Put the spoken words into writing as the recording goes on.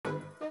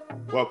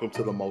Welcome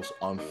to the most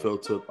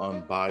unfiltered,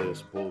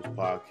 unbiased Bulls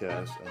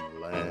podcast in the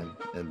land,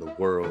 in the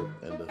world,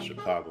 in the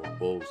Chicago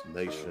Bulls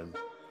nation.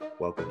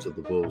 Welcome to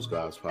the Bulls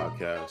Guys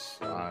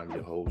podcast. I'm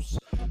your host,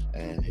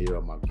 and here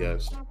are my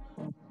guests,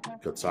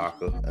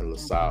 Kataka and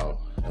Lasalle,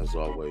 as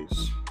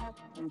always.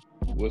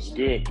 What's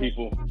good,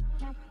 people?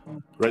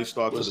 Great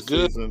start to the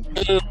season.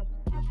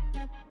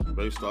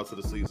 Great start to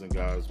the season,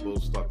 guys.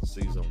 Bulls start the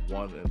season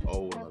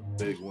 1-0 and a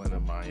big win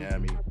in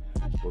Miami.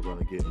 We're going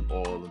to get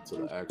all into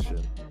the action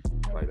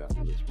right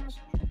after this message.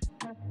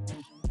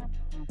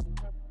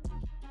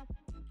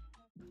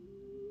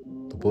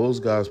 The Bulls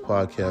Guys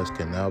podcast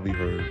can now be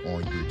heard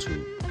on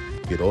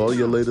YouTube. Get all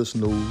your latest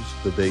news,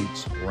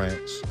 debates,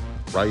 rants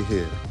right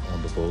here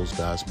on the Bulls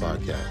Guys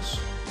podcast.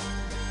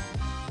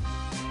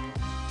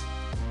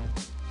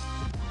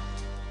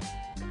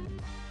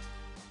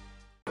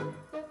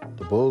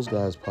 The Bulls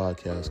Guys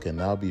podcast can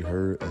now be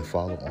heard and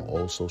followed on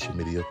all social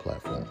media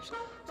platforms.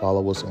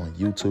 Follow us on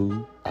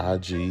YouTube,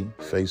 IG,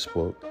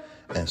 Facebook,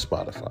 and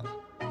Spotify.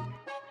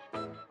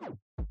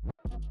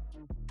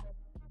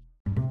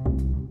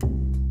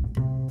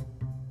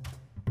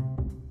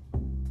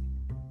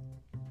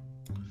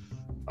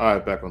 All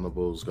right, back on the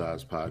Bulls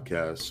Guys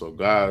podcast. So,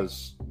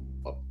 guys,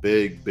 a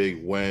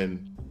big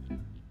win.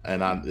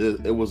 And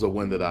it was a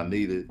win that I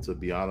needed, to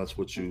be honest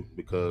with you,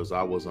 because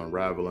I was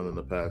unraveling in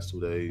the past 2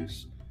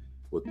 days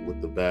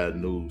with the bad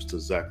news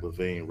to Zach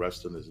Lavine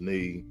resting his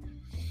knee.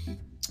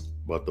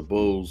 But the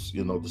Bulls,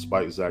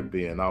 despite Zach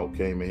being out,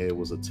 came in here. It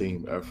was a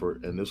team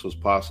effort, and this was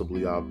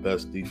possibly our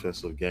best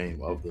defensive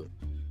game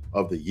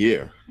of the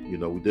year.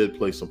 We did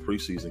play some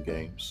preseason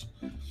games,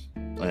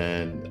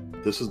 and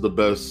this is the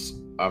best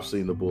I've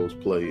seen the Bulls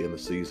play in the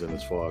season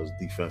as far as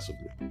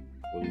defensively.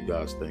 What do you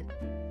guys think?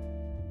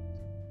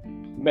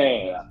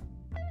 Man,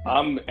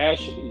 I'm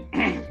actually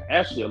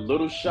a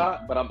little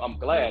shocked, but I'm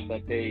glad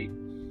that they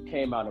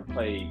came out and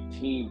played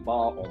team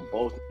ball on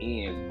both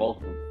ends, both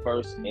the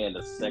first and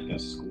the second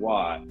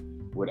squad,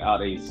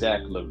 without a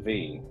Zach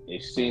Lavine.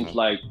 It seems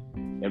like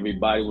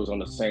everybody was on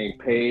the same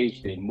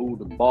page. They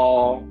moved the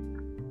ball.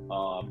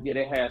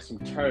 They had some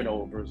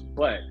turnovers,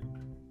 but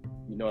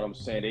you know what I'm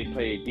saying? They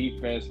played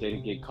defense. They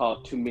didn't get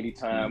caught too many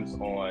times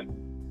on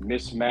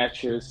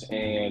mismatches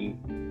and,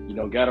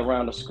 got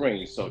around the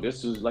screen. So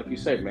this is, like you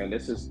said, man,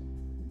 this is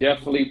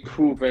definitely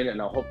proven,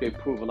 and I hope they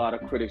prove a lot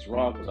of critics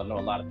wrong, because I know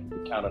a lot of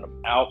people counted them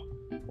out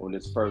on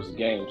this first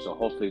game. So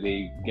hopefully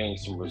they gain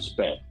some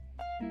respect.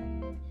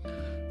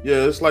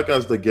 Yeah, it's like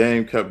as the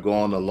game kept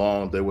going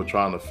along, they were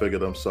trying to figure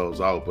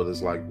themselves out. But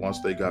it's like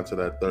once they got to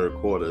that third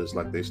quarter, it's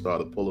like they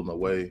started pulling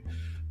away.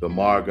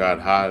 DeMar got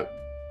hot,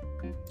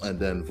 and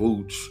then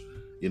Vooch.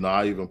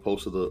 I even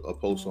posted a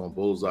post on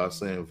Bullseye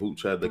saying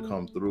Vooch had to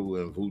come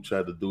through and Vooch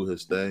had to do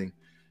his thing.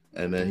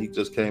 And then he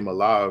just came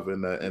alive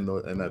in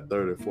that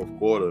third and fourth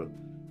quarter.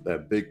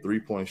 That big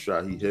three-point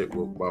shot he hit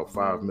with about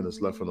 5 minutes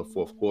left in the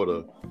fourth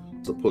quarter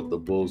to put the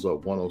Bulls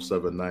up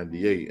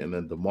 107-98. And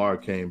then DeMar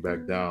came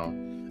back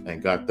down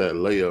and got that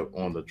layup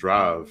on the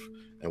drive.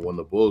 And when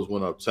the Bulls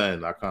went up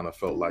 10, I kind of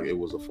felt like it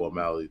was a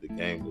formality. The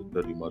game was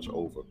pretty much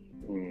over.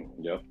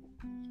 Yep.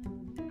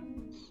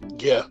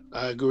 Yeah,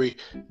 I agree.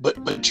 But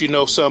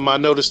something I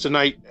noticed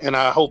tonight, and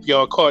I hope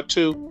y'all caught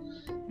too,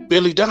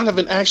 Billy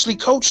Donovan actually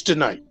coached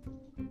tonight.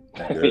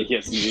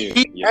 Yes, he did.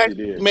 He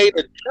did. Made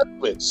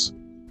adjustments.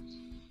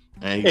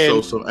 And he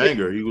showed some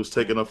anger. He was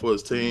taking up for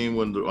his team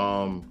when the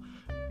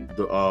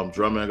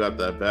Drummond got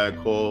that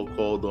bad called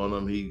on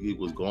him. He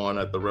was going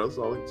at the rest.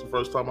 I think it's the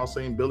first time I've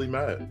seen Billy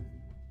mad.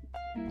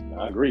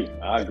 I agree.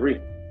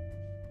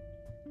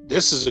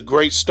 This is a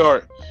great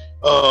start.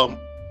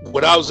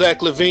 Without Zach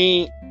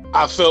Lavine,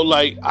 I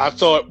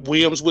thought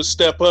Williams would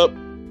step up,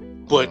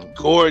 but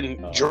Gordon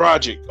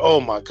Dragic, oh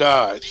my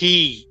God,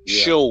 he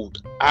showed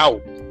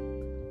out.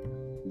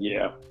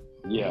 Yeah.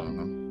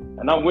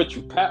 And I'm with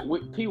you.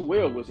 P.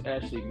 Will was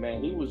actually,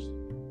 man, he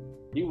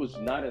was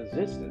not in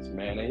existence,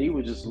 man. And he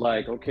was just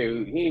like,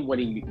 okay, he ain't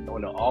winning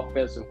on the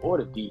offensive or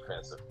the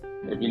defensive.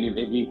 If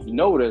you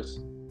notice,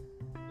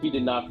 he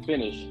did not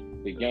finish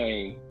the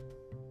game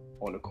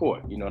on the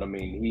court. You know what I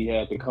mean? He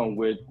had to come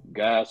with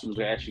guys who was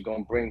actually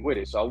going to bring with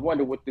it. So I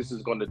wonder what this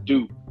is going to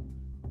do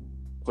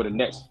for the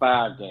next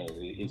 5 games.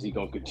 Is he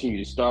going to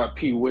continue to start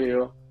P.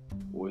 Will,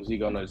 or is he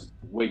going to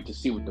wait to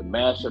see what the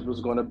matchup is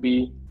going to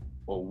be,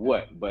 or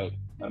what? But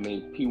I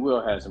mean, P.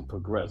 Will hasn't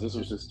progressed. This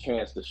was his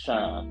chance to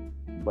shine,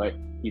 but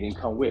he didn't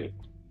come with it.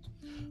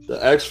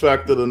 The X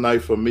factor tonight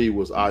for me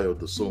was Ayo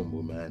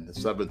Dosunmu, man.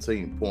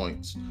 17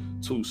 points,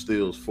 2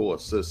 steals, 4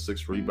 assists,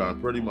 6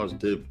 rebounds. Pretty much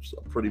did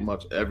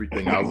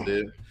everything out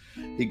there.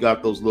 He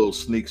got those little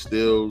sneak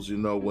steals,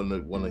 when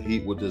the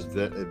Heat were just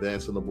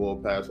advancing the ball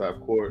past half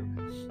court,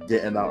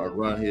 getting out and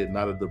run. He had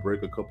knotted the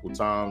break a couple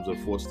times and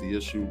forced the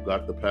issue,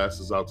 got the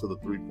passes out to the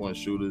three-point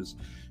shooters.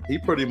 He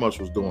pretty much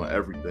was doing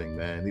everything,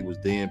 man. He was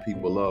D'ing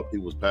people up. He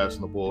was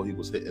passing the ball. He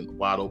was hitting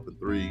wide open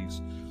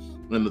threes.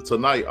 And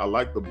tonight, I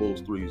like the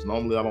Bulls threes.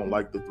 Normally, I don't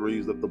like the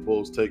threes that the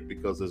Bulls take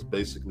because it's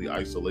basically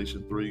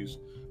isolation threes.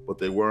 but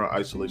they weren't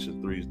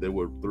isolation threes. They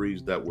were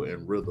threes that were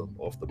in rhythm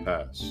off the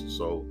pass.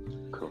 So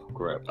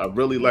correct. I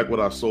really like what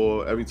I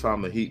saw. Every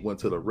time the Heat went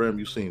to the rim,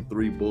 you seen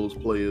 3 Bulls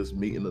players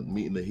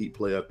meeting the Heat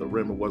player at the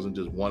rim. It wasn't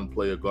just one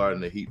player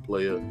guarding the Heat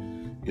player.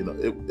 You know,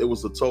 it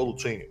was a total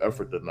team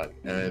effort tonight,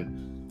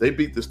 and they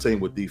beat this team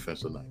with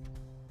defense tonight.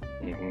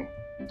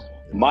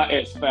 Mm-hmm. My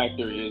X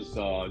factor is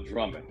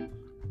Drummond.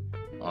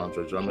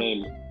 Andre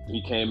Drummond.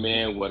 He came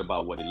in with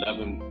about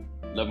 11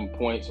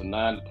 points or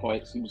 9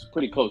 points. He was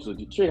pretty close. So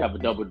he should have a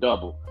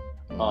double-double,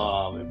 if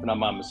I'm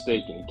not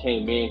mistaken. He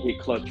came in, hit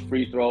clutch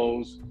free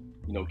throws.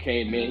 You know,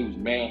 came in, he was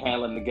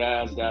manhandling the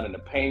guys down in the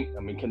paint.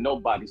 I mean, can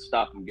nobody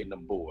stop him getting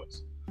them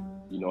boards?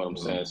 You know what I'm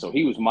saying? So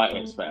he was my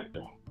X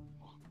factor.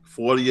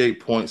 48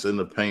 points in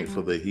the paint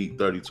for the Heat,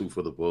 32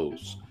 for the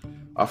Bulls.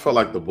 I felt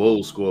like the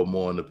Bulls scored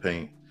more in the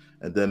paint.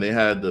 And then they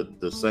had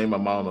the same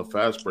amount of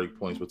fast break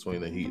points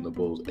between the Heat and the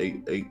Bulls,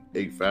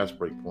 eight fast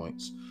break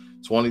points.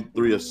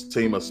 23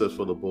 team assists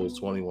for the Bulls,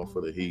 21 for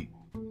the Heat.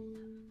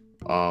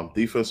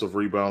 Defensive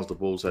rebounds, the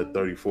Bulls had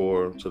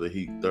 34 to the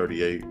Heat,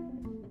 38.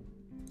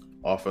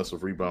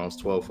 Offensive rebounds,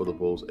 12 for the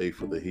Bulls, 8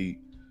 for the Heat.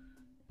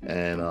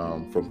 And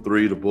from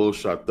 3, the Bulls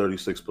shot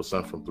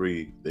 36% from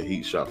 3. The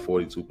Heat shot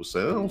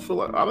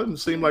 42%. I didn't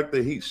seem like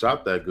the Heat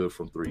shot that good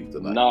from 3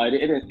 tonight. No,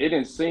 it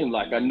didn't seem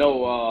like. I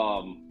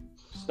know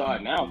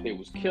starting out they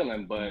was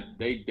killing, but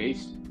they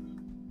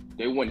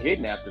weren't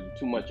hitting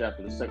too much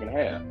after the second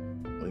half.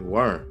 They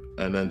weren't.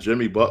 And then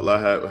Jimmy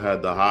Butler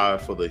had the high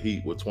for the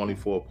Heat with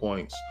 24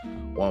 points,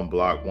 1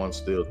 block, 1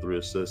 steal, 3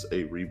 assists,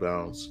 8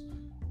 rebounds.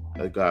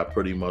 That guy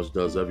pretty much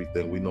does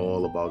everything. We know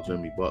all about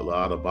Jimmy Butler.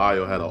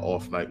 Adebayo had an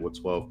off night with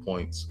 12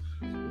 points,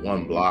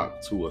 1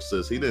 block, 2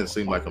 assists. He didn't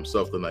seem like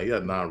himself tonight. He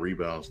had 9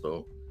 rebounds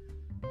though.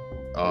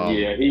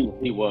 Yeah,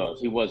 he was.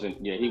 He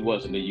wasn't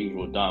the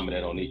usual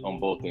dominant on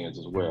both ends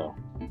as well.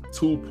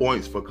 2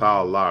 points for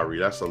Kyle Lowry.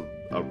 That's a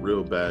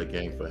real bad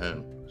game for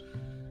him.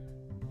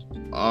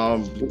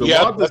 Go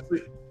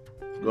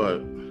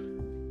ahead.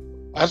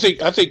 I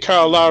think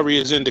Kyle Lowry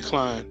is in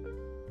decline.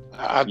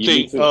 I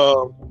think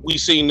we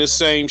seen the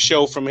same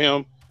show from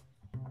him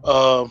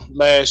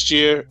last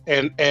year,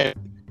 and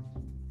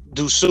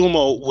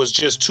Dosunmu was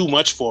just too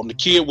much for him. The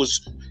kid was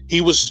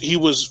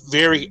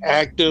very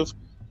active,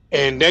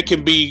 and that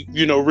can be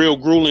real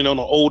grueling on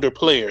an older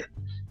player.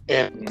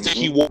 And I think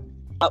he walked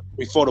up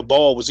before the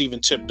ball was even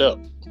tipped up.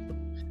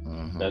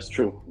 That's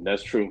true. He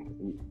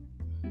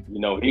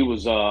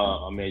was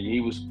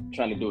he was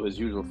trying to do his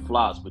usual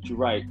flops, but you're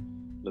right,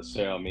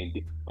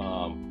 Lasalle.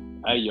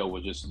 Ayo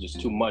was just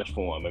too much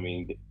for him. I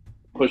mean,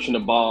 pushing the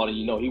ball,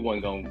 he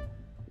wasn't going to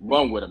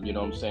run with him, you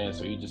know what I'm saying?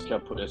 So he just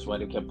kept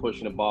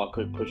pushing the ball,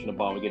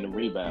 and getting the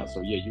rebounds.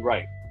 So, yeah, you're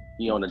right.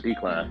 He on the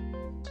decline.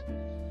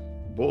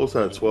 Bulls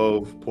had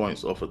 12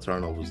 points off of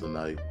turnovers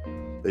tonight.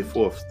 They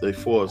forced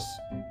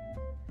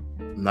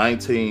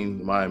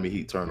 19 Miami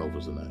Heat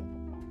turnovers tonight.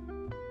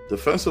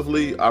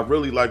 Defensively, I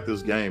really like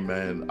this game,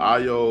 man.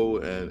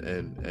 Ayo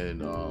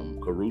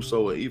and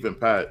Caruso and even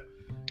Pat,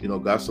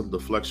 got some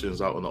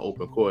deflections out on the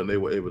open court, and they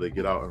were able to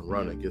get out and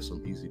run and get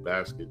some easy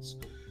baskets.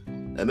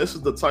 And this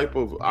is the type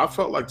of, I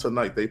felt like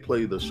tonight they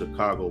played the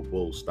Chicago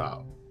Bulls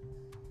style.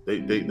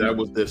 That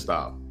was their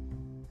style.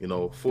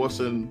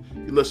 Listen,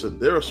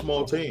 they're a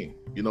small team,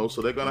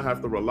 so they're going to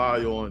have to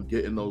rely on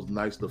getting those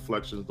nice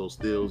deflections, those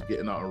steals,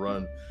 getting out and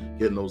run,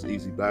 getting those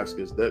easy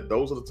baskets.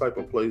 Those are the type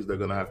of plays they're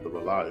going to have to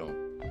rely on.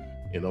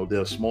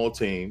 They're a small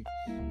team.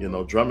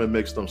 Drummond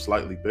makes them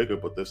slightly bigger,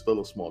 but they're still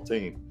a small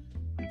team.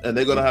 And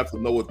they're going to have to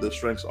know what their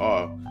strengths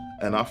are.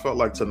 And I felt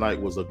like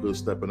tonight was a good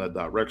step in that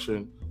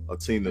direction, a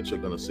team that you're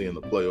going to see in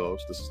the playoffs.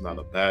 This is not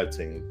a bad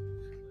team.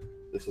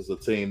 This is a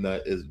team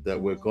that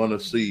we're going to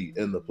see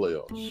in the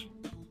playoffs.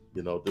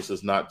 This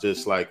is not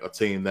just like a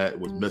team that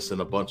was missing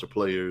a bunch of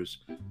players.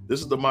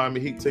 This is the Miami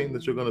Heat team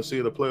that you're going to see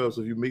in the playoffs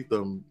if you meet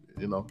them,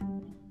 in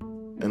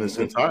its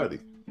entirety.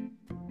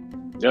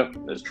 Yeah,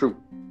 that's true.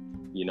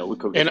 We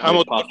could. And I'm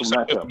going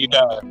to you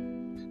guys.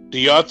 Do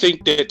y'all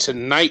think that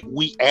tonight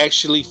we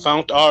actually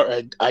found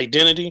our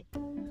identity?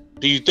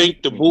 Do you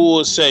think the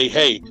Bulls say,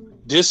 hey,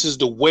 this is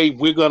the way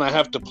we're going to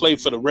have to play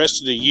for the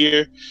rest of the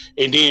year?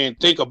 And then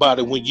think about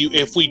it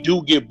if we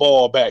do get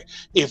Ball back,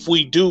 if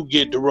we do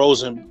get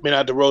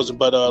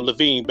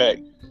Lavine back,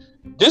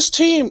 this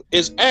team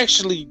is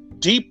actually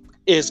deep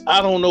as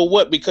I don't know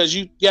what, because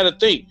you got to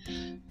think,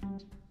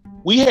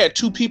 we had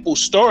 2 people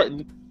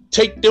starting,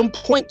 take them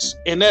points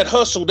and that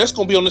hustle, that's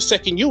going to be on the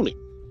second unit.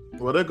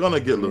 Well, they're going to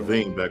get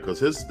Lavine back because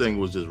his thing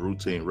was just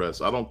routine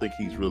rest. I don't think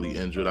he's really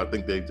injured. I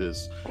think they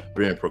just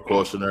being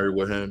precautionary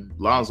with him.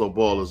 Lonzo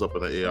Ball is up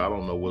in the air. I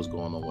don't know what's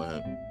going on with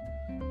him,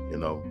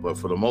 But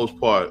for the most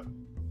part,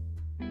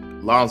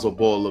 Lonzo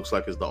Ball looks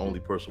like it's the only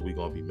person we're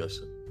going to be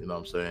missing. You know what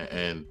I'm saying?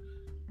 And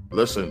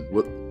listen,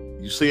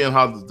 you seeing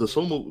how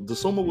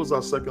Dosunmu was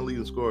our second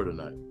leading scorer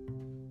tonight.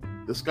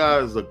 This guy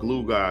is a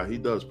glue guy. He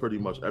does pretty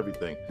much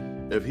everything.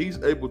 If he's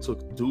able to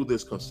do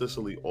this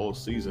consistently all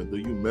season, do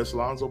you miss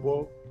Lonzo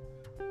Ball?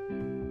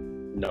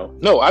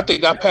 No, I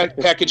think I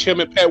package him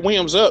and Pat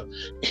Williams up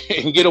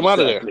and get him out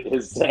of there.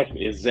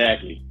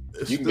 Exactly.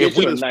 You can get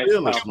a nice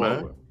power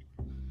man.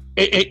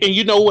 And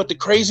you know what the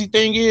crazy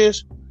thing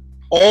is?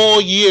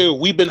 All year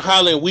we've been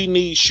hollering we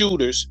need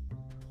shooters,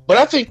 but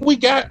I think we're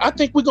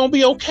gonna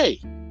be okay.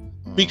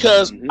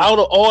 Because out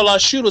of all our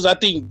shooters, I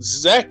think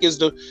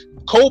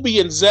Kobe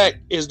and Zach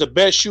is the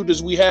best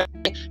shooters we have.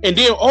 And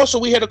then also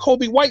we had a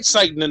Kobe White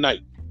sighting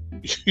tonight.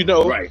 You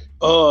know, right.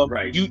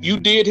 You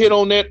did hit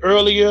on that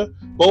earlier.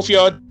 Both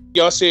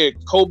y'all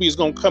said Kobe is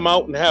gonna come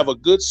out and have a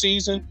good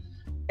season.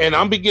 And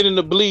I'm beginning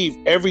to believe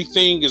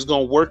everything is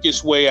gonna work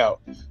its way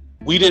out.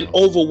 We didn't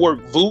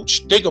overwork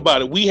Vooch. Think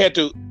about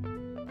it.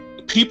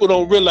 People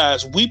don't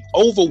realize we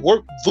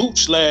overworked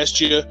Vooch last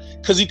year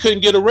because he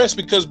couldn't get a rest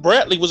because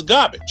Bradley was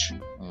garbage.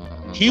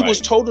 He was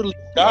totally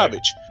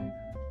garbage.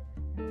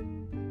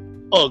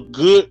 A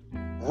good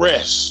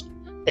rest.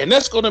 And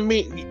that's going to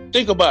mean,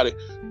 think about it.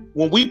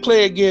 When we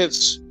play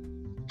against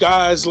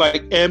guys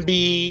like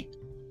Embiid,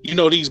 you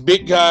know, these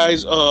big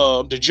guys,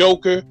 the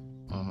Joker,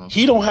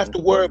 he don't have to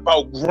worry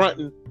about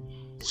grunting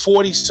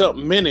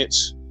 40-something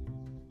minutes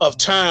of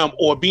time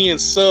or being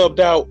subbed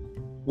out.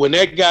 When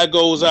that guy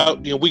goes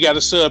out, you know, we got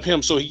to sub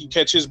him so he can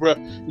catch his breath.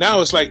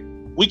 Now it's like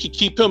we could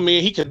keep him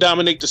in. He could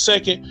dominate the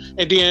second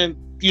and then,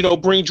 you know,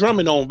 bring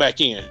Drummond on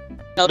back in.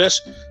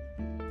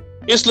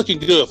 It's looking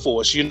good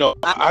for us. You know,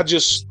 I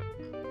just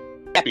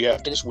happy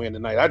after this win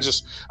tonight.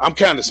 I'm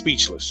kind of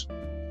speechless.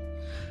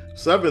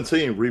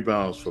 17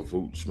 rebounds for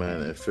Vooch,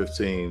 man, and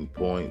 15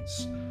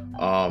 points.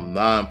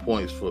 9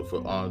 points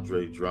for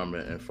Andre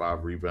Drummond and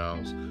 5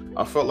 rebounds.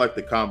 I felt like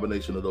the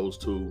combination of those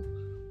two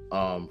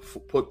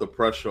put the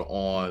pressure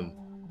on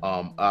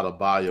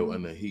Adebayo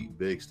and the Heat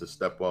bigs to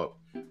step up,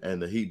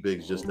 and the Heat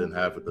bigs just didn't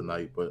have it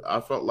tonight. But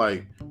I felt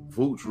like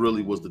Vooch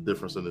really was the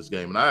difference in this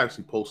game, and I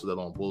actually posted that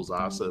on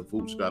Bullseye. I said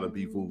Vooch got to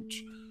be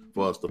Vooch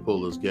for us to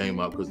pull this game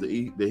out, because the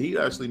Heat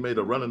actually made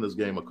a run in this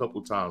game a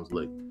couple times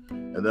late,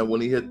 and then when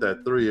he hit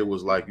that three, it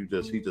was like he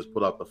just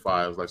put out the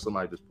fire. It was like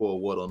somebody just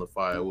poured wood on the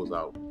fire. It was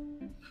out.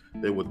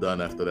 They were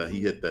done after that.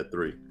 He hit that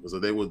three because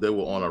they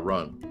were on a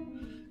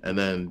run, and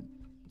then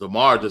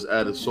DeMar just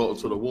added salt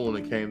to the wound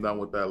and came down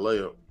with that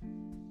layup.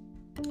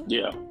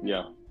 Yeah.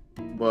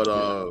 But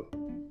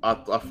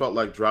I felt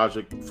like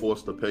Dragic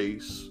forced the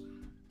pace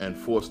and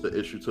forced the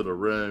issue to the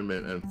rim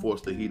and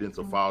forced the Heat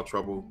into foul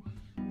trouble.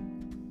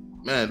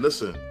 Man,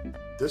 listen,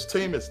 this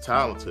team is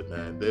talented,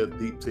 man. They're a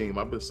deep team.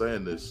 I've been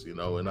saying this, you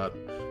know, and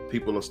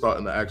people are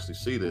starting to actually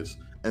see this.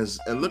 And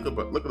look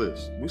at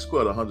this. We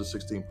scored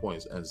 116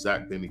 points, and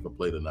Zach didn't even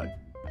play tonight.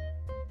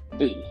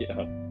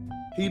 Yeah.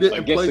 He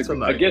didn't play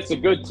tonight. Against a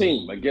good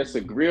team. Against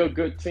a real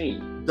good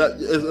team. That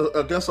is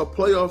against a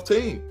playoff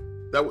team.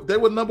 They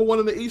were number one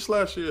in the East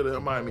last year, the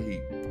Miami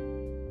Heat.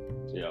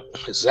 Yeah.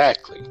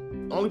 Exactly.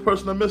 The only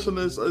person I'm missing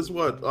is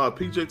what?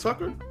 PJ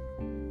Tucker?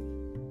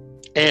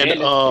 And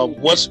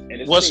what's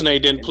his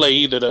name didn't play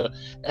either, the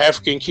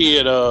African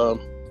kid out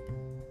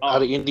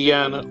of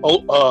Indiana.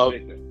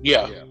 Victor.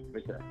 Yeah.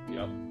 Victor.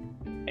 Yep.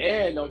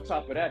 And on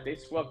top of that, they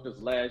swept us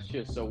last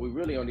year, so we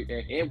really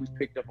we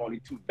picked up only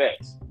 2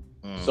 vets.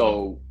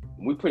 So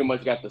we pretty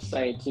much got the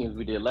same teams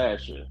we did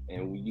last year,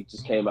 and we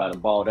just came out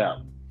and balled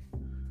out.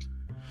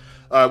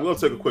 All right, we're going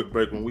to take a quick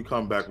break. When we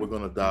come back, we're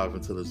going to dive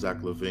into the Zach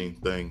Lavine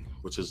thing,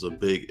 which is a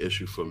big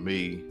issue for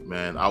me,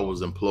 man. I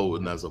was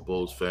imploding as a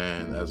Bulls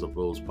fan, as a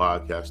Bulls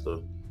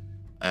podcaster,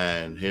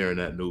 and hearing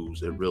that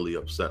news, it really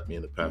upset me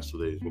in the past 2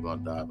 days. We're going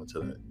to dive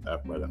into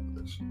that right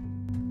after this.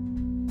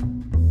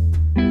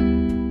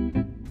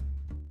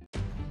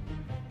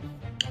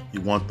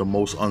 You want the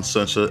most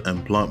uncensored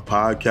and blunt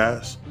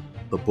podcast?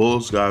 The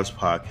Bulls Guys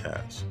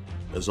Podcast.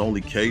 As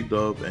only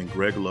KDub and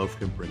Greg Love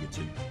can bring it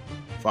to you.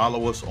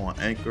 Follow us on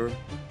Anchor,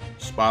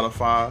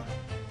 Spotify,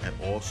 and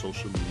all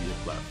social media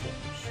platforms.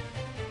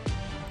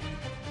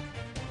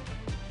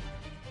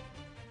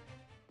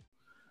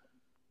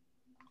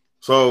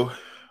 So,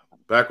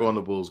 back on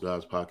the Bulls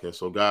Guys Podcast.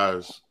 So,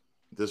 guys,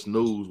 this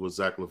news with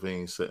Zach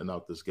Lavine sitting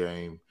out this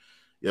game.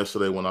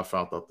 Yesterday, when I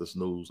found out this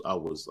news, I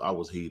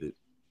was heated.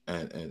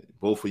 And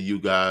both of you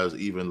guys,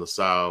 even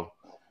Lasalle,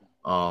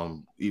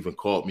 even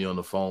called me on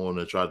the phone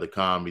and tried to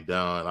calm me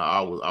down.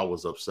 I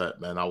was upset,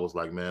 man. I was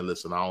like, man,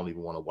 listen, I don't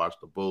even want to watch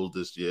the Bulls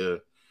this year.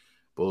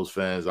 Bulls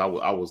fans, I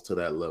was to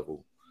that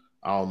level.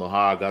 I don't know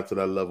how I got to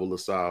that level,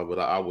 Lasalle, but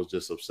I was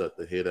just upset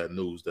to hear that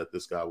news that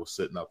this guy was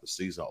sitting out the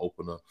season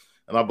opener,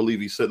 and I believe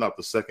he's sitting out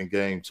the second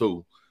game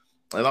too.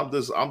 And I'm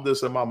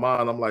just in my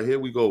mind, I'm like, here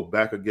we go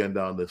back again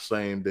down the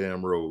same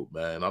damn road,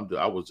 man.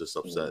 I was just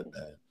upset,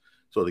 man.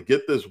 So to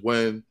get this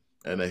win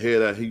and to hear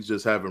that he's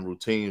just having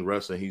routine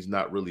rest and he's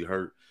not really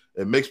hurt,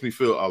 it makes me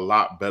feel a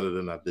lot better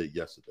than I did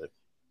yesterday.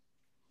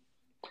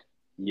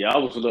 Yeah, I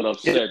was a little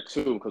upset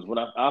too, because when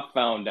I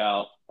found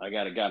out I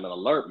got an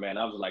alert, man,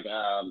 I was like,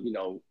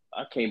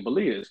 I can't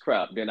believe this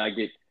crap. Then I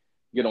get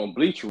on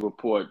Bleacher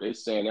Report, they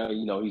saying,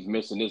 he's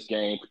missing this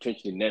game,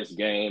 potentially next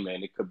game,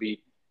 and it could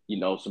be,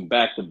 some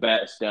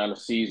back-to-backs down the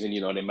season.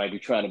 They might be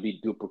trying to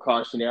do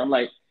precautionary. I'm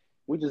like,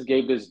 we just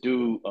gave this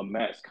dude a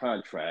max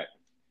contract.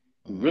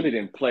 He really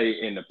didn't play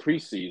in the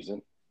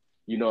preseason.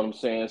 You know what I'm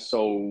saying?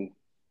 So,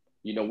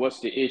 what's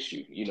the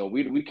issue?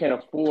 We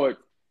can't afford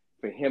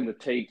for him to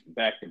take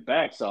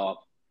back-to-backs off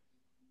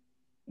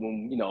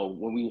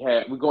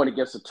when we're going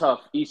against a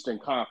tough Eastern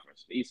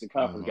Conference. The Eastern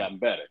Conference gotten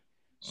better.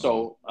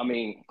 So I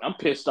mean, I'm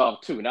pissed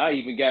off too. And I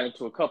even got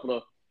into a couple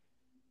of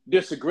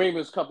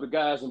disagreements, a couple of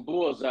guys in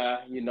Bullseye,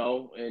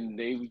 and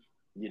they,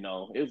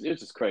 it's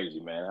just crazy,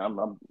 man.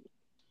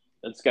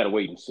 I just gotta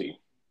wait and see.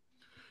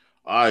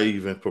 I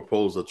even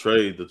proposed a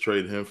trade to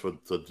trade him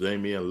to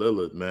Damian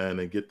Lillard, man,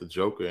 and get the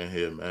Joker in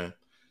here, man.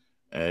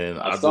 And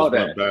I just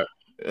went back.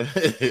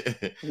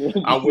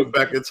 I went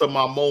back into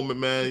my moment,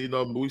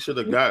 man. We should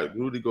have got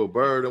Rudy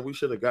Gobert and we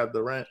should have got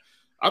Durant.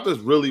 I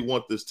just really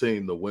want this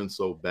team to win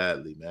so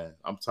badly, man.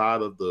 I'm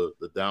tired of the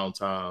down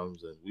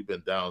times, and we've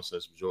been down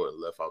since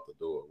Jordan left out the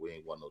door. We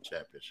ain't won no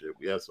championship.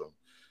 We had some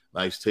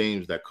nice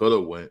teams that could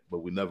have went, but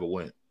we never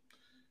went.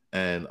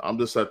 And I'm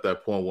just at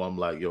that point where I'm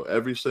like, yo,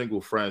 every single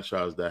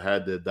franchise that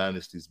had their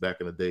dynasties back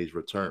in the days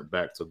returned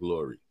back to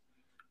glory.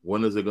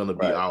 When is it going to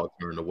be our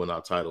turn to win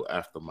our title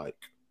after Mike?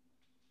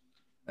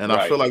 And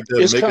I feel like they're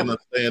making us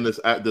stay in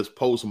this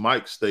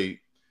post-Mike state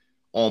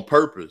on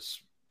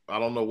purpose. I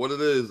don't know what it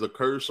is, a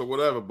curse or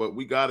whatever, but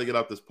we got to get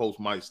out this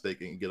post-Mike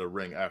state and get a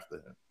ring after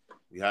him.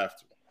 We have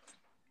to.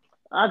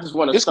 I just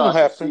want to start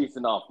the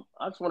season off.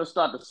 I just want to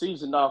start the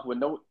season off with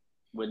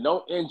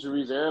no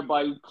injuries,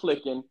 everybody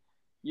clicking.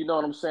 You know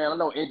what I'm saying? I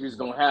know injuries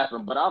going to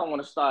happen, but I don't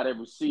want to start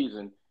every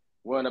season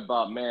worrying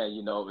about, man,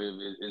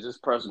 is this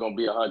person going to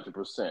be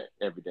 100%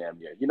 every damn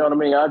year? You know what I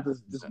mean? I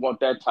just want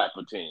that type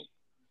of team.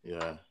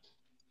 Yeah.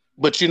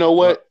 But you know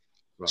what?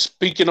 Right.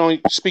 Speaking on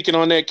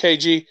that,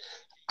 KG,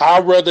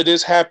 I'd rather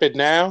this happen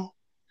now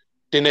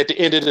than at the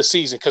end of the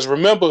season. Because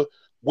remember,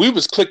 we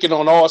was clicking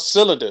on all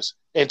cylinders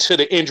until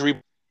the injury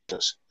bugged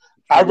us.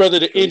 I'd rather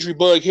the injury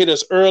bug hit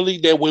us early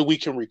than when we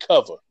can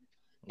recover.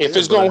 If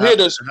it's going to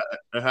hit us.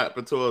 It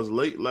happened to us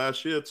late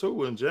last year,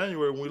 too, in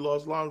January when we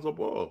lost Lonzo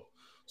Ball.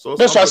 So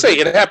that's what I say.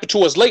 It happened to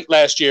us late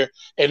last year,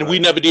 and we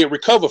never did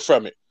recover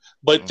from it.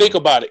 But think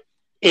about it.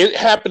 It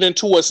happening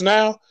to us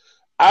now.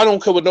 I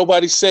don't care what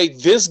nobody say.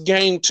 This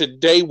game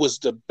today was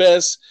the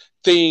best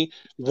thing.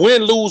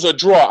 Win, lose, or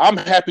draw. I'm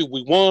happy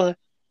we won,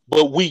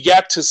 but we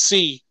got to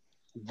see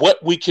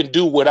what we can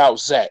do without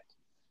Zach.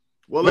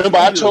 Well, remember,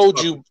 I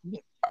told you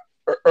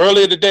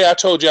earlier today,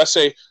 I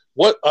say,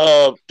 what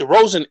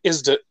DeRozan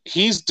is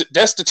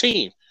that's the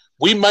team.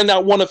 We might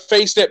not want to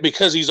face that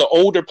because he's an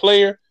older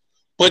player,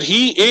 but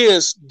he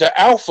is the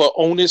alpha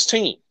on this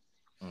team.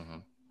 Mm-hmm.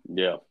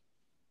 Yeah.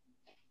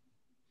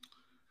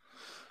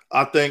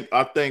 I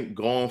think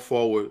going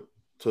forward,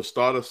 to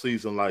start a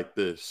season like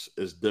this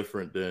is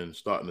different than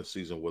starting a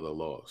season with a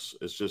loss.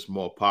 It's just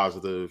more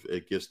positive.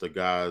 It gets the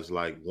guys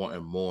like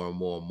wanting more and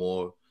more and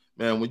more.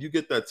 Man, when you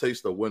get that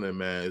taste of winning,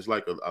 man, it's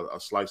like a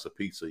slice of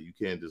pizza. You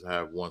can't just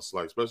have one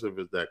slice, especially if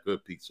it's that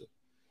good pizza.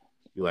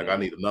 You're like, I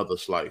need another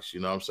slice. You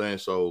know what I'm saying?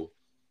 So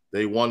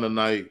they won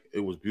tonight. It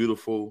was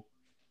beautiful.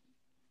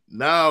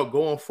 Now,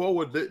 going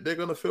forward, they're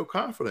going to feel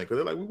confident because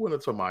they're like, we went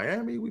into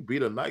Miami. We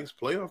beat a nice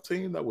playoff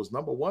team that was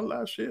number one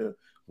last year.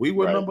 We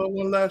were number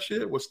one last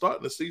year. We're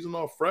starting the season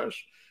off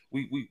fresh.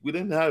 We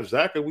didn't have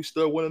Zach, and we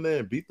still went in there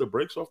and beat the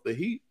brakes off the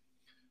Heat.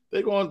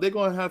 They're going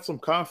to have some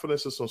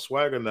confidence and some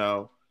swagger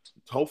now.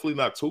 Hopefully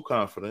not too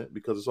confident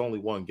because it's only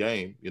one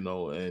game, and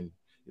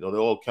they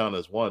all count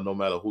as one no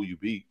matter who you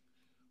beat.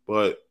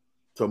 But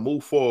to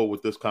move forward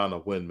with this kind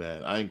of win,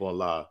 man, I ain't going to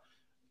lie.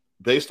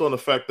 Based on the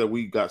fact that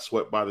we got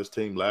swept by this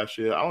team last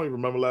year, I don't even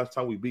remember last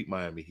time we beat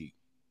Miami Heat.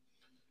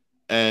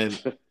 And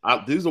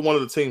these are one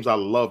of the teams I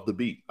love to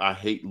beat. I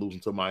hate losing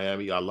to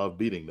Miami. I love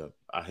beating them.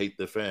 I hate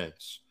their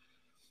fans.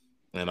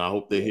 And I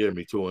hope they hear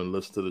me too and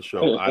listen to the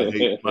show. I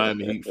hate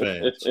Miami Heat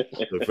fans.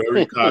 They're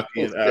very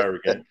cocky and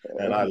arrogant,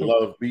 and I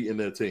love beating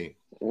their team.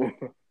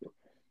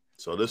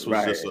 So this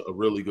was just a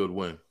really good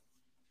win.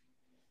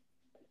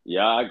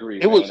 Yeah, I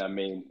agree. I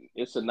mean,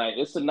 it's a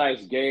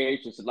nice gauge.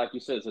 It's like you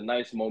said, it's a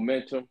nice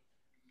momentum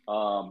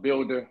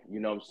builder. You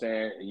know what I'm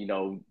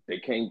saying? They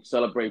can't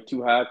celebrate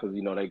too high because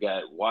they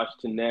got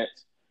Washington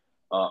Nets.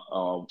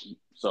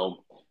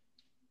 So.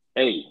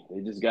 Hey,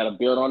 they just got to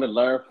build on it,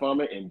 learn from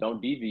it, and don't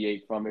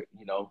deviate from it,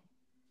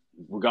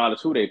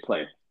 regardless who they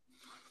play.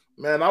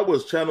 Man, I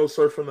was channel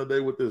surfing today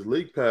with this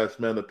league pass,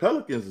 man. The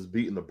Pelicans is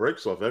beating the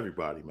brakes off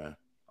everybody, man.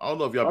 I don't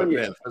know if y'all been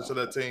paying attention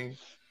to that team.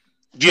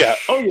 Yeah.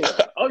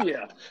 Oh,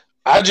 yeah.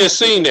 I just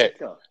seen that.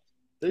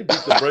 They beat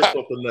the brakes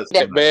off the Nets.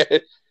 That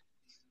bad.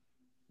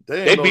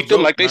 They beat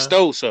them like they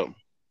stole something.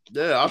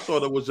 Yeah, I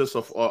thought it was just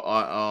an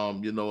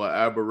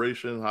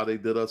aberration how they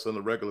did us in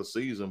the regular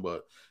season,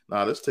 but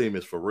this team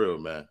is for real,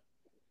 man.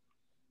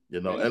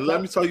 And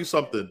let me tell you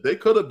something. They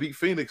could have beat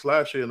Phoenix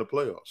last year in the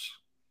playoffs.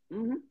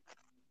 Mm-hmm.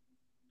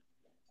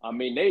 I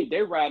mean,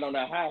 they ride on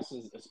that high,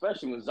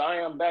 especially with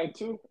Zion back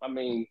too. I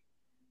mean,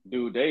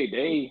 dude,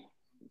 they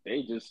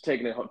just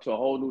taking it to a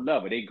whole new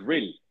level. They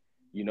gritty,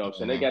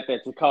 So they got that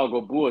Chicago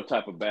Bull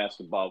type of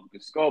basketball. We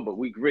can score, but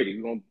we gritty.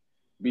 We're gonna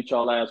beat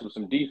y'all ass with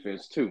some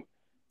defense too.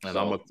 And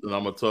I'm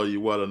gonna tell you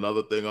what,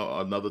 another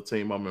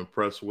team I'm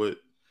impressed with,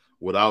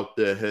 without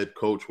their head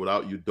coach,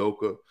 without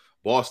Udoka,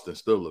 Boston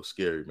still looks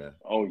scary, man.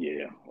 Oh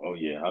yeah.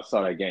 I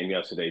saw that game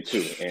yesterday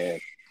too,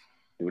 and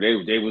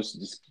dude, they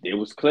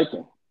was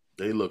clicking.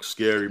 They look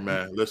scary,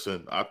 man.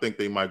 Listen, I think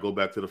they might go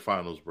back to the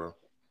finals, bro.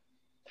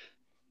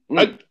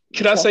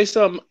 Can I say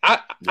something? I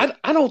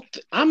don't.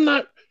 I'm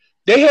not.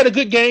 They had a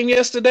good game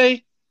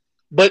yesterday,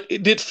 but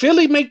did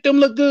Philly make them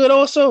look good?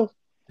 Also,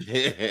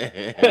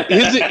 is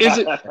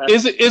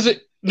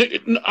it?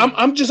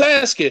 I'm just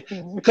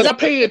asking because I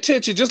pay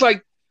attention. Just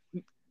like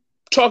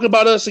talking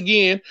about us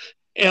again.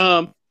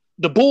 The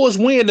Bulls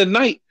win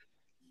tonight.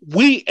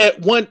 We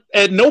at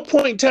no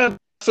point in time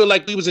feel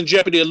like we was in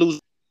jeopardy of losing,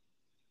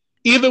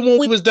 even when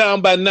we was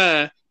down by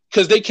 9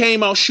 because they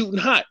came out shooting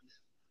hot.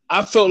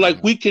 I felt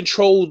like we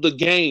controlled the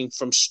game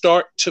from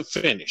start to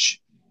finish.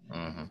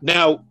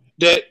 Now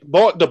that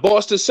the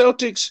Boston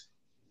Celtics,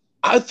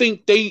 I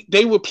think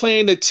they were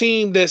playing a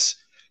team that's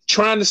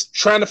trying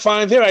to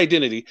find their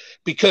identity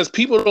because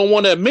people don't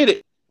want to admit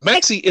it.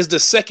 Maxey is the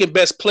second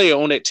best player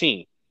on that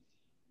team.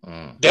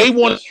 They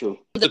want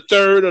the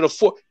third or the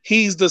fourth.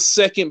 He's the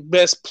second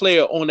best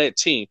player on that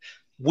team.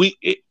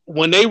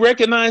 When they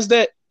recognize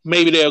that,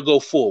 maybe they'll go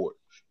forward.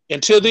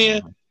 Until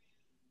then,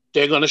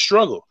 they're going to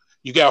struggle.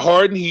 You got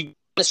Harden. He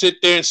sit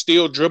there and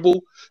still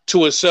dribble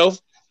to himself.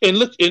 And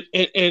look,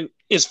 and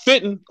it's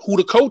fitting who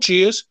the coach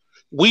is.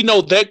 We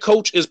know that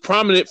coach is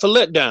prominent for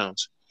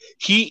letdowns.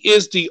 He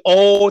is the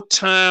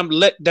all-time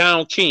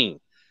letdown king.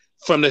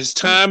 From his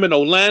time in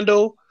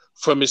Orlando,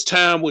 from his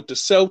time with the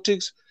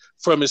Celtics,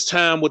 from his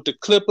time with the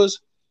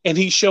Clippers, and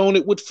he's shown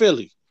it with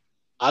Philly.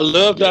 I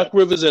love Doc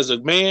Rivers as a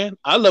man.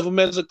 I love him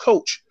as a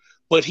coach.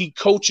 But he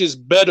coaches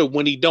better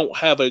when he don't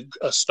have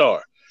a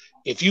star.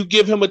 If you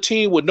give him a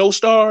team with no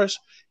stars,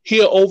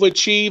 he'll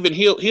overachieve and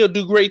he'll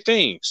do great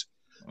things.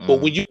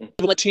 But when you give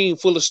him a team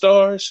full of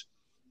stars,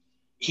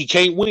 he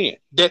can't win.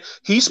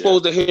 He's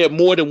supposed to have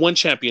more than one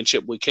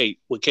championship with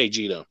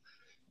KG though.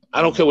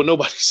 I don't care what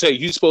nobody say.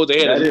 You're supposed to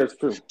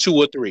have 2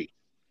 or 3.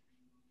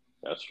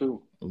 That's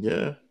true.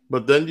 Yeah.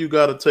 But then you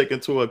got to take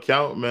into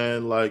account,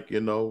 man, like,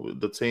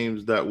 the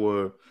teams that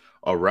were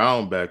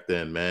around back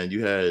then, man.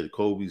 You had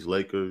Kobe's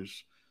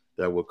Lakers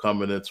that were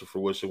coming into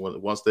fruition.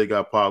 Once they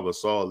got Pau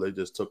Gasol, they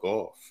just took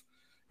off,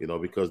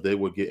 because they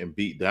were getting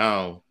beat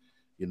down,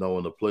 in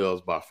the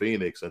playoffs by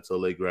Phoenix until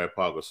they grabbed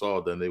Pau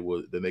Gasol.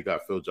 Then they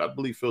got Phil. I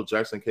believe Phil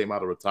Jackson came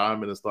out of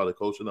retirement and started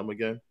coaching them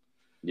again.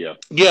 Yeah.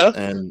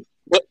 And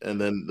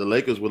then the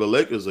Lakers were the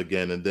Lakers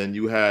again. And then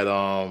you had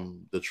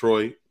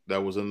Detroit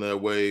that was in their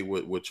way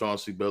with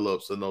Chauncey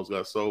Billups and those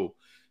guys. So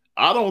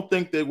I don't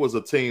think there was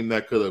a team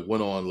that could have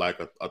went on like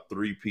a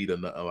three-peat or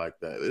nothing like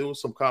that. It was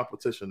some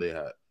competition they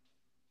had.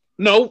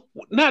 No,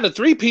 not a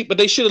three-peat, but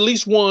they should at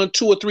least won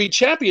 2 or 3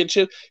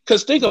 championships.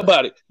 Because think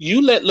about it.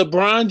 You let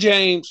LeBron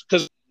James,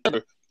 because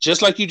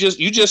just like you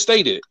just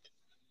stated,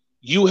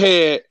 you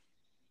had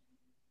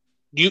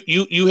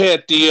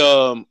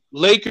the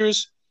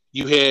Lakers,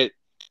 you had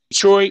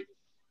Detroit,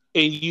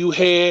 and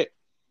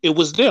it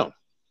was them.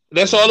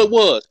 That's all it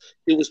was.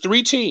 It was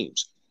 3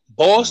 teams: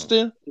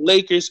 Boston,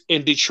 Lakers,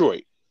 and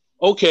Detroit.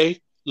 Okay,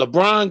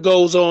 LeBron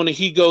goes on and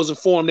he goes and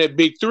form that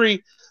big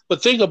 3.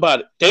 But think about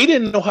it. They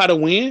didn't know how to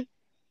win.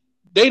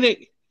 They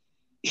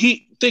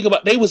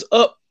was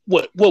up.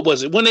 What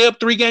was it? When they up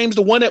 3 games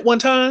to 1 at one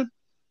time?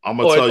 I'm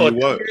gonna tell you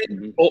what.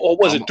 Or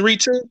was it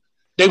 3-2?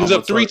 They was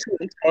up 3-2.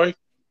 I'm sorry.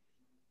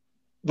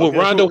 Well,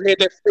 Rondo had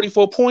that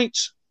 44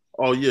 points.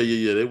 Oh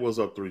yeah. They was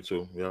up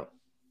 3-2. Yeah.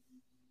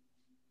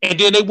 And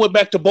then they went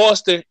back to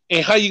Boston.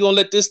 And how you gonna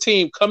let this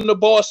team come to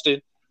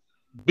Boston,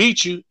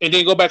 beat you, and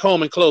then go back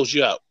home and close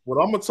you out? Well,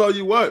 I'm gonna tell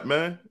you what,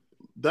 man.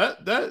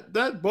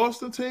 That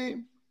Boston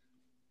team,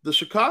 the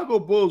Chicago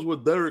Bulls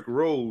with Derrick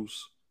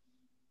Rose,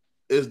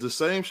 is the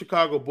same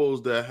Chicago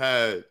Bulls that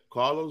had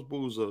Carlos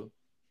Boozer,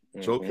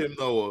 Joakim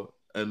Noah,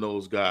 and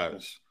those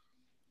guys.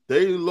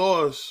 They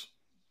lost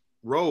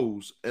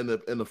Rose in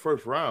the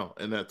first round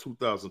in that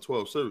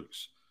 2012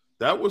 series.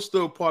 That was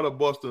still part of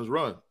Boston's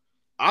run.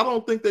 I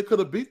don't think they could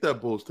have beat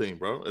that Bulls team,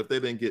 bro, if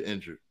they didn't get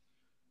injured.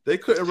 They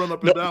couldn't run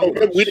up and down.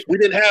 We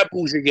didn't have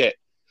Boozer yet.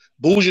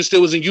 Boozer still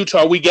was in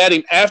Utah. We got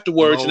him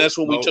afterwards, and that's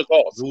when we took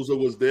off. Boozer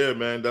was there,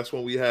 man. That's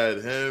when we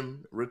had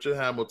him, Richard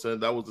Hamilton.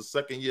 That was the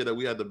second year that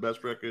we had the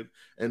best record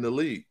in the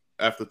league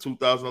after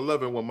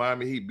 2011 when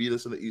Miami Heat beat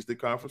us in the Eastern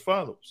Conference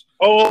Finals.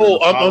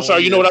 Oh, I'm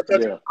sorry. You know what I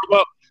thought you were talking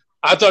about?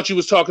 I thought you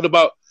was talking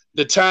about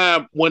the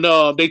time when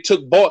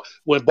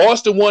when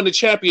Boston won the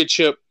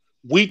championship.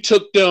 We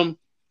took them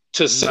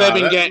to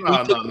 7 games.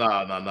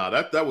 Nah.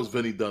 That was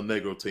Vinny Del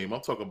Negro team.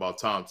 I'm talking about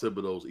Tom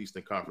Thibodeau's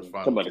Eastern Conference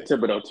Finals. Talking about the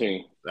Thibodeau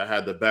team that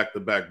had the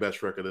back-to-back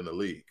best record in the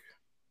league.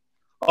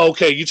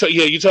 Okay, you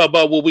talk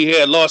about what we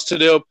had lost to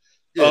them.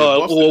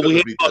 Boston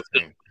couldn't beat that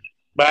team.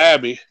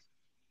 Miami.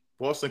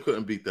 Boston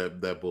couldn't beat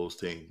that Bulls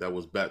team. That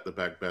was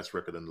back-to-back best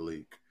record in the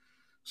league.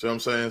 See what I'm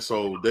saying?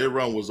 So their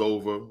run was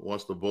over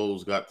once the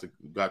Bulls got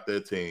their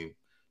team.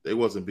 They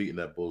wasn't beating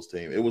that Bulls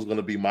team. It was going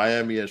to be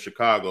Miami and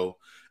Chicago.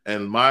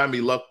 And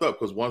Miami lucked up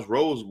because once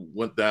Rose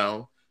went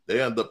down,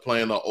 they ended up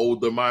playing an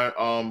older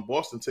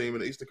Boston team in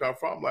the Eastern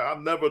Conference. I'm like, I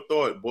never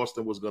thought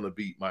Boston was going to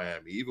beat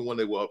Miami, even when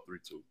they were up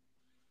 3-2.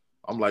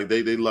 I'm like,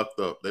 they lucked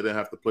up. They didn't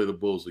have to play the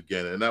Bulls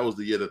again. And that was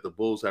the year that the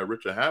Bulls had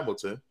Richard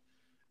Hamilton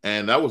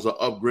And that was an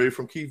upgrade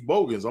from Keith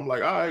Bogans. I'm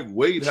like, all right,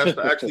 Wade has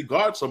to actually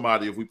guard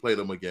somebody if we play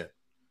them again.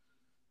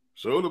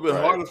 So it would have been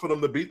harder for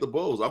them to beat the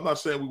Bulls. I'm not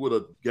saying we would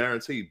have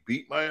guaranteed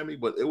beat Miami,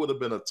 but it would have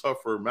been a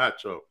tougher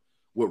matchup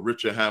with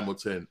Richard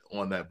Hamilton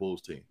on that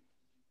Bulls team.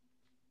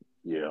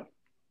 Yeah.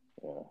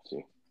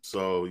 See.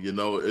 So,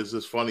 it's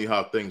just funny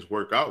how things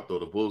work out, though.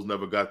 The Bulls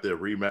never got their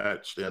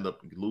rematch. They end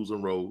up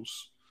losing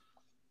Rose.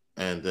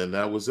 And then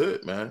that was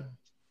it, man.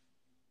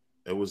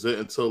 It was it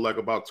until like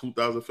about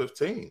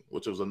 2015,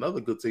 which was another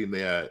good team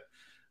they had.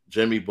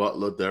 Jimmy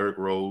Butler, Derrick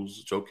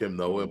Rose, Joakim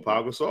Noah, and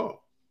Pau Gasol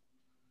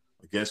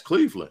against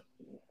Cleveland.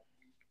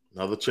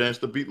 Another chance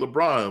to beat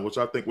LeBron, which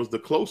I think was the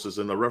closest,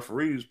 and the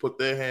referees put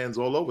their hands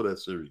all over that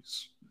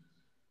series.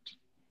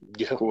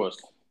 Yeah, of course.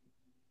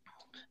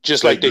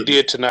 Just like they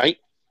did tonight.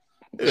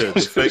 Yeah,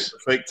 the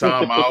fake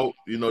timeout.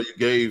 You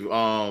gave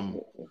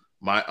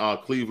my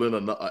Cleveland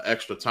an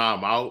extra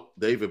timeout.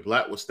 David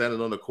Blatt was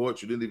standing on the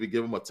court. You didn't even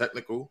give him a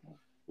technical,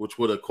 which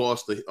would have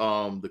cost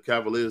the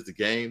Cavaliers the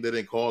game. They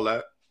didn't call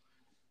that.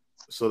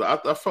 So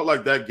I felt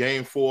like that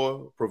game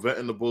 4,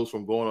 preventing the Bulls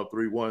from going up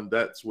 3-1,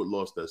 that's what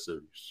lost that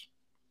series.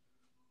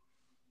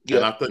 Yeah.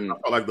 And I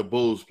felt like the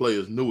Bulls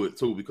players knew it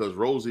too, because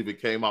Rose even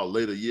came out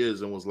later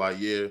years and was like,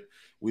 yeah,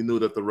 we knew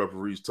that the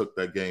referees took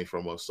that game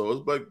from us. So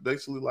it's like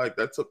basically like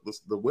that took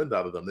the wind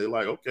out of them. They're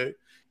like, okay,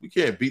 we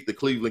can't beat the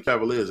Cleveland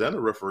Cavaliers and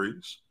the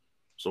referees,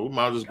 so we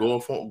might just go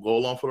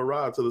along for the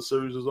ride till the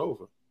series is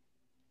over.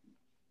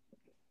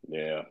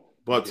 Yeah.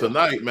 But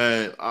tonight,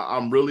 man,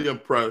 I'm really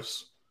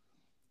impressed.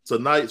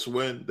 Tonight's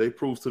win, they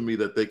proved to me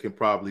that they can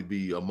probably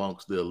be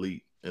amongst the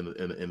elite in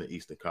the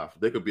Eastern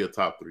Conference. They could be a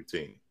top 3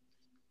 team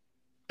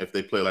if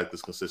they play like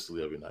this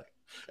consistently every night.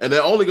 And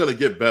they're only going to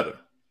get better.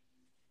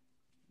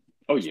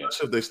 Oh, yeah.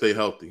 Especially if they stay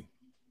healthy.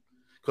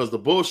 Because the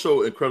Bulls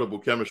show incredible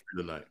chemistry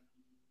tonight.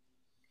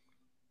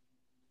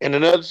 And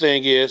another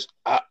thing is,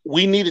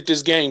 we needed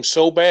this game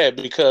so bad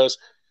because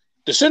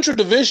the Central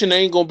Division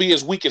ain't going to be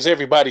as weak as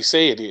everybody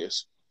say it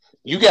is.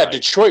 You got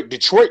Detroit.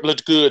 Detroit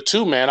looked good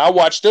too, man. I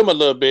watched them a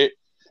little bit,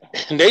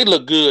 and they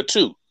look good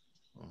too.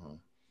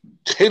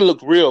 They look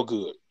real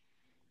good.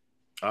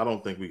 I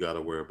don't think we got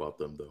to worry about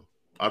them, though.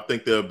 I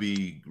think they'll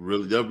be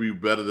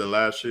better than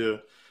last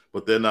year,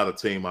 but they're not a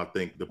team I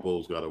think the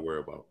Bulls got to worry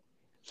about.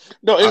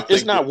 No,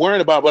 it's not worrying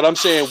about, but I'm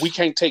saying we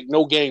can't take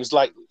no games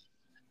lightly.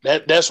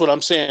 That's what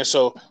I'm saying.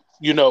 So,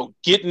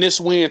 getting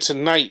this win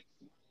tonight,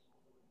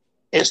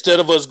 instead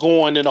of us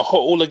going in a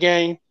whole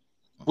game,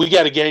 we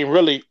got a game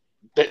really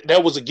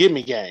that was a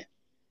gimme game,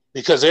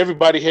 because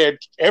everybody had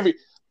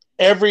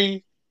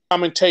every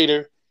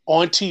commentator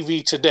on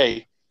TV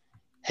today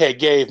had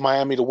gave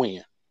Miami the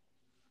win.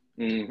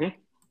 Mm-hmm.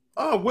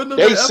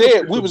 They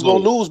said we was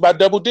going to lose by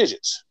double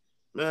digits.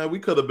 Man, we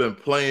could have been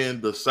playing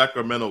the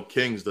Sacramento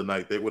Kings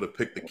tonight. They would have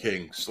picked the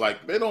Kings.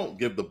 Like, they don't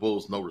give the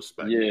Bulls no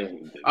respect. Yeah,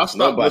 I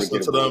stopped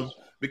listening to them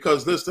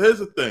because here's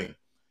the thing.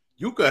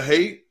 You could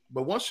hate,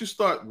 but once you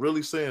start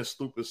really saying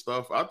stupid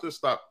stuff, I'll just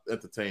stop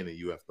entertaining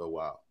you after a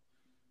while.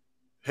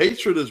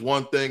 Hatred is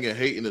one thing and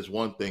hating is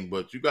one thing,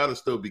 but you got to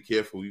still be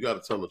careful. You got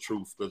to tell the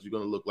truth, because you're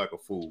going to look like a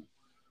fool.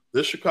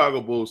 This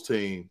Chicago Bulls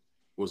team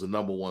was the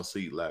number 1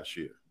 seed last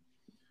year.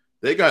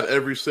 They got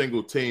every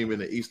single team in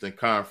the Eastern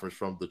Conference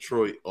from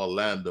Detroit,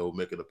 Orlando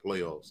making the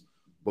playoffs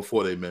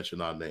before they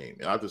mention our name.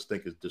 And I just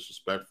think it's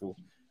disrespectful.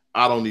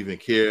 I don't even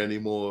care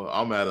anymore.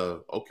 I'm at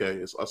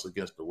it's us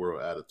against the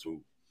world attitude.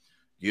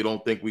 You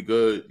don't think we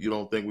good? You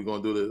don't think we're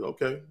going to do this?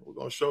 Okay, we're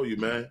going to show you,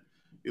 man.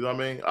 You know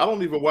what I mean? I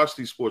don't even watch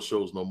these sports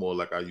shows no more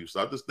like I used to.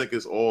 I just think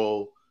it's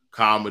all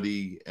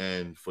comedy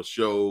and for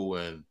show,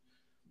 and,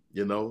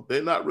 they're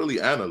not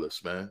really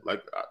analysts, man.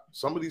 Like,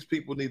 some of these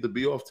people need to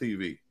be off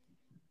TV.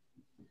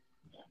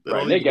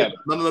 None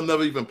of them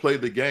never even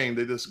played the game.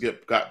 They just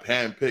got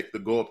handpicked to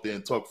go up there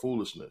and talk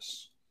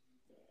foolishness.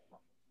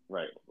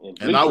 Right.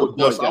 And I would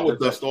dust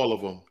all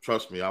of them.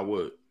 Trust me, I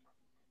would.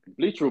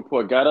 Bleacher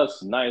Report got us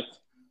the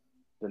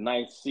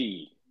ninth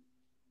seed.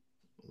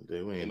 We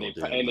ain't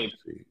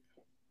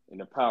in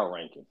the power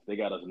rankings. They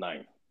got us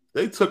 9th.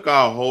 They took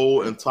our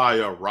whole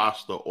entire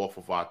roster off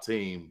of our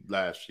team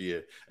last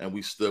year, and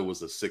we still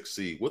was a 6th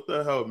seed. What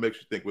the hell makes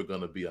you think we're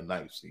going to be a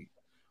 9th seed?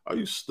 Are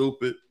you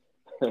stupid?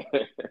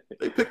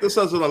 They picked us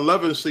as an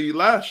 11th seed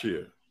last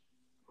year.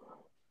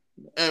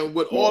 And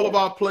with all of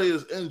our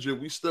players injured,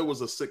 we still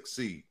was a 6th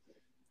seed.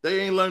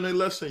 They ain't learned their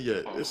lesson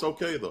yet. It's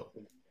okay, though.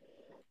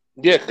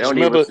 Yeah,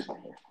 remember,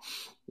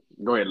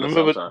 go ahead.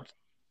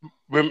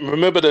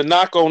 Remember the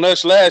knock on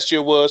us last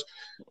year was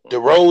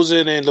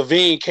DeRozan and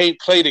Lavine can't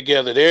play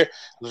together.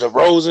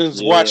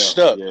 DeRozan's washed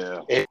up.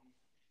 Yeah. And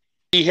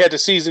he had the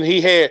season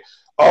he had.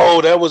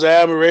 Oh, that was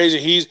admiration.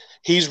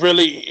 He's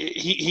really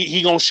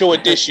he gonna show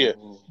it this year.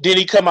 Then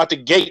he come out the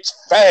gates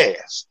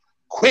fast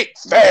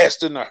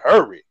in a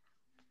hurry.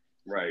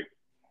 Right.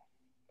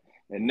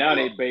 And now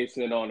they base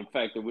it on the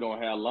fact that we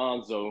don't have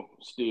Lonzo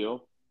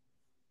still.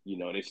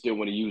 They still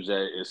want to use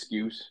that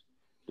excuse.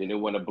 Then they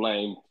want to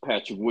blame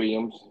Patrick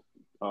Williams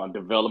on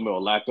development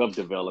or lack of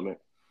development.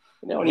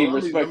 And they don't even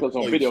respect us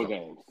on video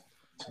games.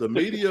 The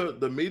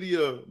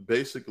media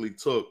basically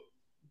took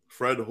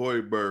Fred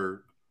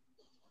Hoiberg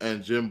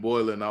and Jim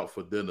Boylan out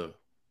for dinner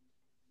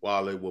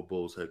while they were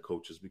Bulls head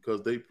coaches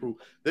because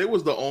they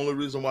was the only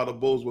reason why the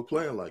Bulls were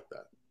playing like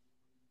that.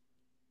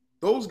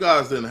 Those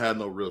guys didn't have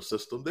no real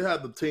system. They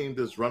had the team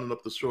just running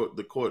up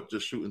the court,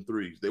 just shooting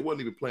threes. They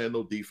wasn't even playing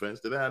no defense.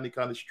 They didn't have any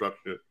kind of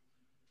structure.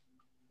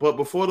 But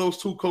before those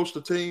two coached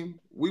the team,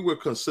 we were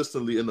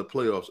consistently in the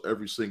playoffs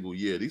every single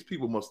year. These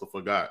people must have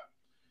forgot.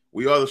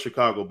 We are the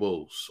Chicago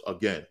Bulls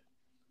again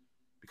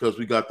because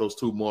we got those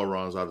two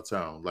morons out of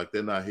town. Like,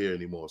 they're not here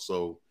anymore.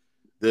 So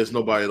there's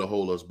nobody to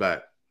hold us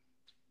back.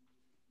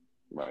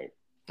 Right.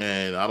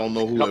 And I don't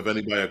know if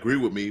anybody agree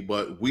with me,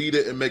 but we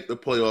didn't make the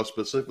playoffs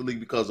specifically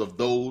because of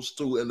those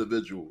two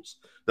individuals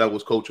that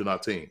was coaching our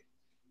team.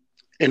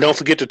 And don't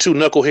forget the two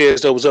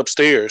knuckleheads that was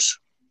upstairs.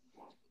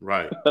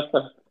 Right.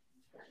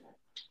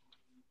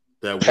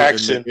 That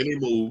Paxson. wouldn't make any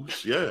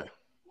moves. Yeah.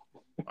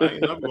 I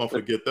ain't never going to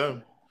forget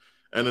them.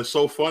 And it's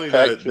so funny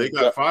that they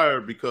got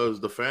fired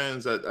because the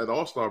fans at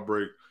All-Star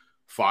break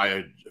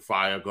fire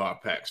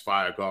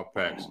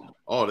Garpax.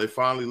 Oh, they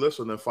finally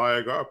listened and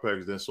fire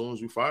Garpax. Then as soon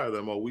as you fire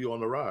them, we on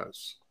the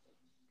rise.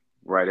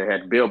 Right. They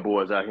had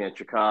billboards out here in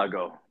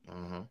Chicago.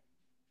 Mm-hmm.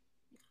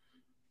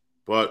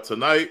 But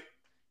tonight,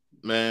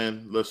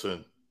 man,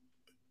 listen,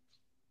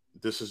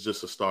 this is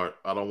just a start.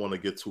 I don't want to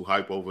get too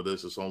hype over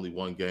this. It's only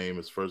one game.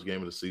 It's first game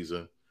of the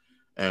season.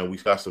 And we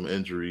got some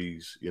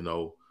injuries,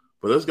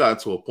 But it's gotten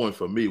to a point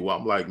for me where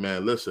I'm like,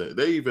 man, listen,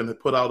 they even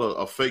put out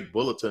a fake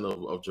bulletin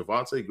of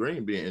Javonte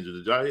Green being injured.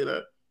 Did y'all hear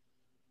that?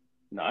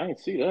 No, I didn't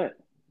see that.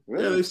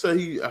 Really? Yeah, they said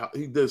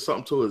he did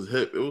something to his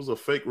hip. It was a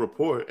fake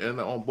report, and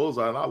on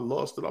Bullseye, and I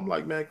lost it. I'm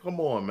like, man, come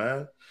on,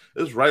 man.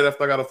 It's right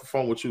after I got off the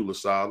phone with you,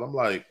 Lasalle. I'm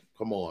like,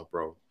 come on,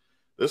 bro.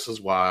 This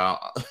is why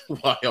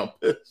I'm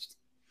pissed.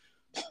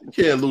 You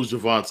can't lose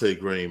Javonte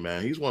Green,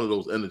 man. He's one of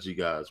those energy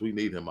guys. We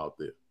need him out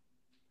there.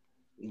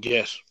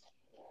 Yes.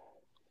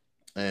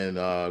 And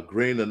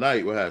Green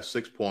tonight will have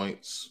 6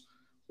 points,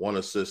 1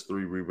 assist,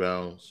 3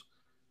 rebounds.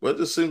 But it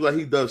just seems like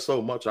he does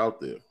so much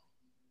out there.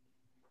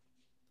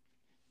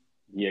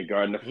 Yeah,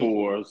 guarding the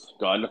 4s,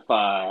 guarding the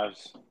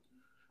 5s.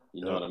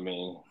 You know what I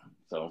mean?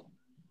 So,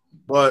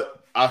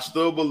 but I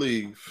still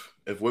believe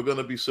if we're going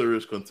to be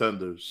serious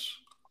contenders,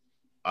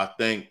 I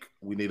think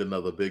we need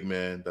another big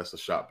man that's a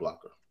shot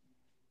blocker.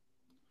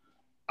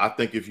 I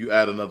think if you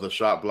add another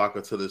shot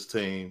blocker to this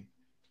team,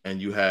 and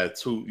you had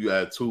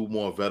two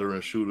more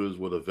veteran shooters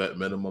with a vet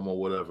minimum or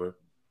whatever,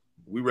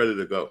 we ready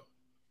to go.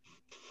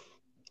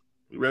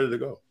 We ready to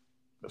go.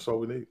 That's all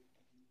we need.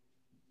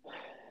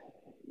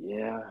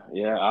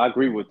 Yeah, I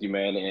agree with you,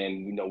 man.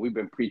 And we've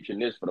been preaching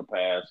this for the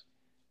past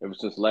ever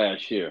since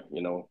last year.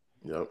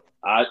 Yep.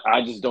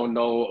 I just don't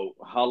know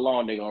how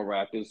long they're gonna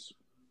ride this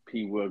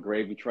P. Will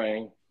gravy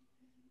train.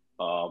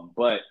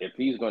 But if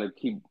he's gonna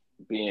keep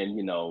being,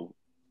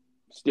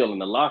 still in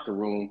the locker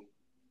room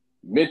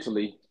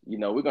mentally,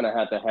 we're gonna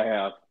have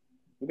to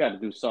we got to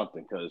do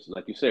something because,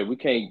 like you said, we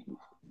can't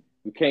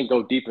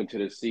go deep into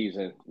this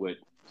season with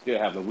still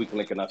having a weak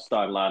link in our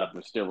starting lineup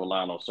and still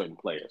relying on certain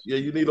players. Yeah,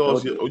 you need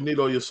all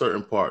your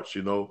certain parts,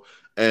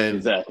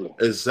 and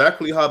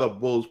exactly how the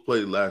Bulls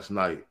played last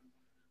night.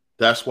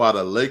 That's why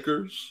the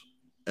Lakers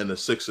and the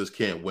Sixers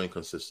can't win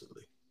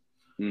consistently.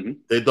 Mm-hmm.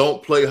 They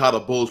don't play how the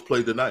Bulls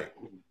played tonight.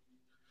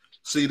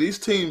 See, these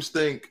teams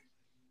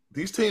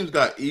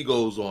got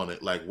egos on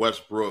it, like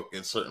Westbrook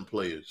and certain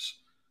players.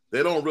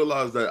 They don't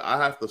realize that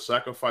I have to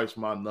sacrifice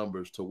my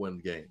numbers to win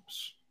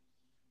games.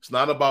 It's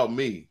not about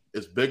me.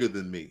 It's bigger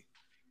than me.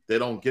 They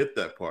don't get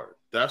that part.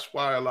 That's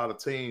why a lot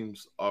of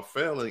teams are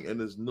failing in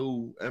this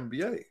new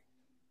NBA.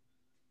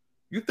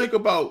 You think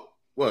about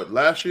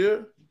last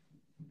year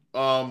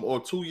or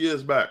 2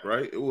 years back,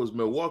 right? It was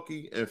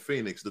Milwaukee and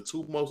Phoenix, the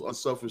two most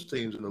unselfish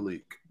teams in the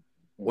league,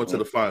 went to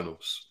the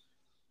finals.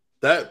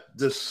 That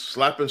just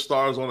slapping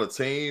stars on a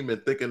team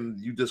and thinking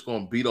you just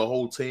going to beat a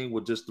whole team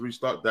with just 3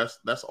 stars,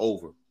 that's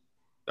over.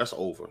 That's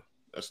over.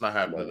 That's not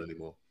happening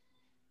anymore.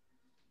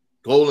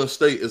 Golden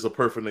State is a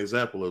perfect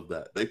example of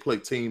that. They play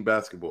team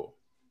basketball.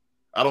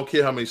 I don't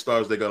care how many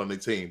stars they got on their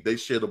team. They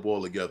share the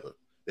ball together.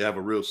 They have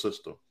a real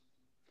system.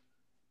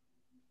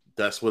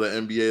 That's where the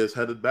NBA is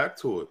headed back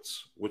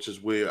towards, which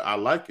is where I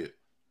like it.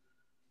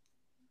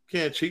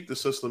 Can't cheat the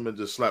system and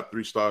just slap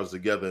 3 stars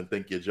together and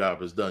think your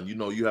job is done.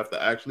 You have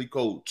to actually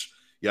coach.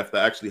 You have to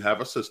actually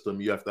have a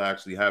system. You have to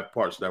actually have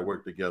parts that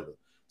work together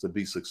to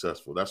be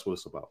successful. That's what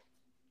it's about.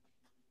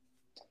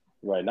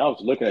 Right. And I was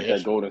looking at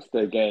that Golden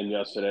State game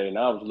yesterday, and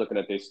I was looking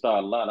at their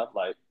starting lineup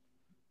like,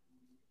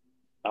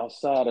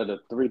 outside of the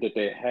 3 that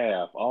they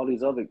have, all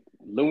these other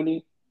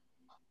Looney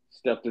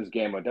stepped this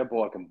game up. That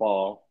boy can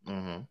ball.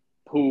 Mm-hmm.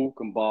 Poole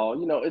can ball.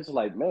 It's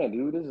like, man,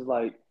 dude, this is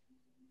like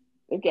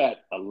they got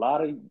a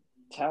lot of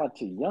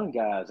talented young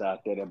guys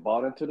out there that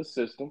bought into the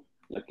system.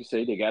 Like you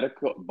say, they got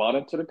bought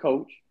into the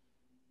coach.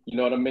 You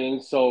know what I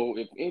mean? So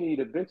if any of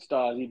the big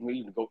stars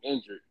even go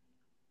injured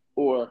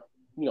or,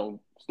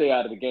 stay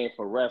out of the game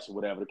for rest or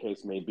whatever the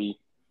case may be,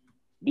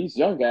 these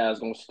young guys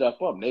going to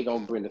step up. They're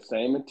going to bring the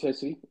same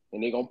intensity,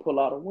 and they're going to pull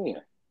out a win.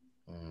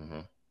 Mm-hmm.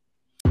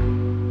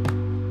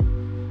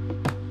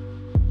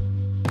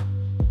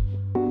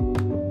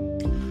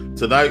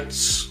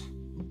 Tonight's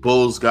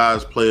Bulls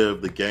guys player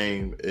of the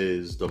game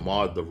is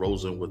DeMar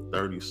DeRozan with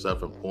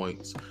 37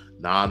 points,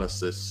 9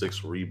 assists,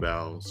 6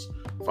 rebounds,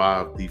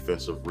 5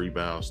 defensive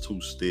rebounds, 2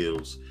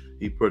 steals.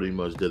 He pretty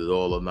much did it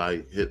all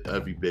tonight, hit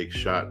every big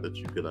shot that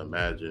you can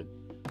imagine.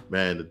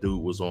 Man, the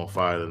dude was on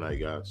fire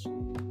tonight, guys.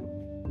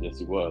 Yes,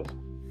 he was.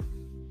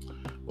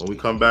 When we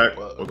come back,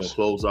 we're going to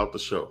close out the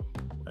show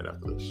right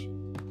after this.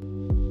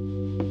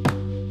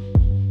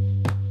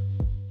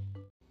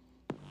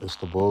 It's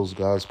the Bulls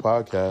Guys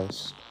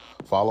Podcast.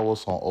 Follow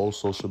us on all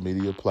social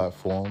media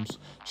platforms.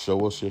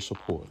 Show us your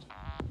support.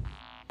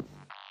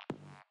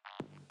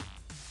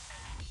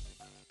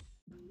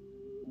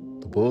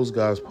 The Bulls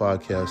Guys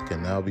Podcast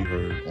can now be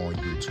heard on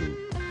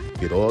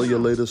YouTube. Get all your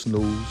latest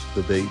news,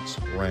 debates,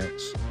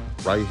 rants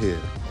right here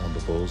on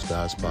the Bulls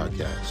Guys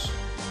Podcast.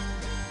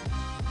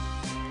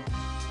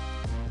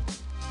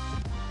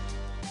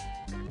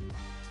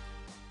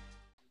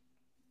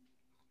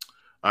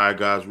 All right,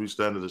 guys, we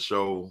started the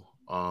show.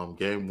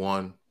 Game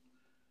 1.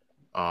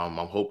 I'm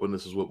hoping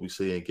this is what we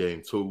see in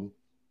game 2.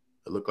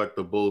 It looked like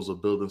the Bulls are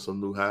building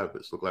some new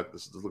habits. We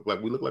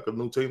look like a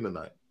new team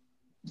tonight.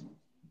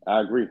 I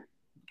agree.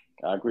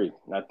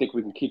 And I think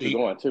we can keep it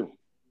going too.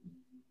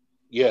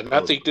 Yeah, and I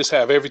think this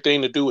have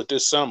everything to do with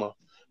this summer.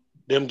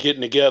 Them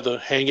getting together,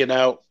 hanging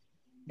out,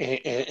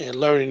 and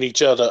learning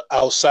each other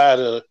outside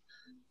of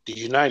the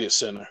United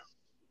Center.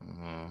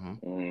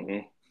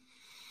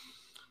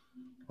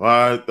 All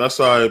right,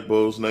 that's all right,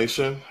 Bulls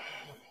Nation.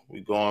 We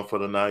going for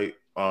the night.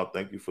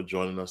 Thank you for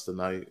joining us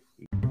tonight.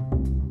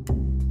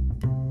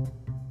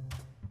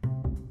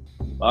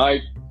 All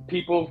right,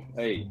 people.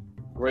 Hey,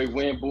 great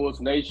win,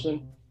 Bulls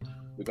Nation.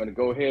 We're going to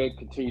go ahead,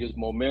 continue this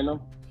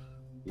momentum.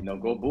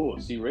 Go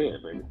Bulls. See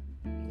red, baby.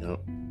 Yep.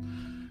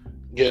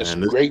 Yes,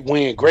 great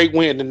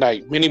win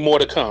tonight. Many more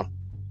to come.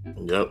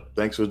 Yep.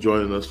 Thanks for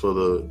joining us for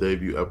the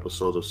debut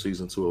episode of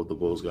Season 2 of the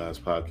Bulls Guys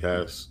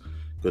Podcast.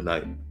 Good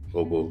night.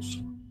 Go Bulls.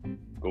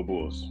 Go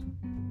Bulls.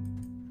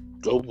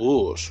 Go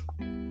Bulls.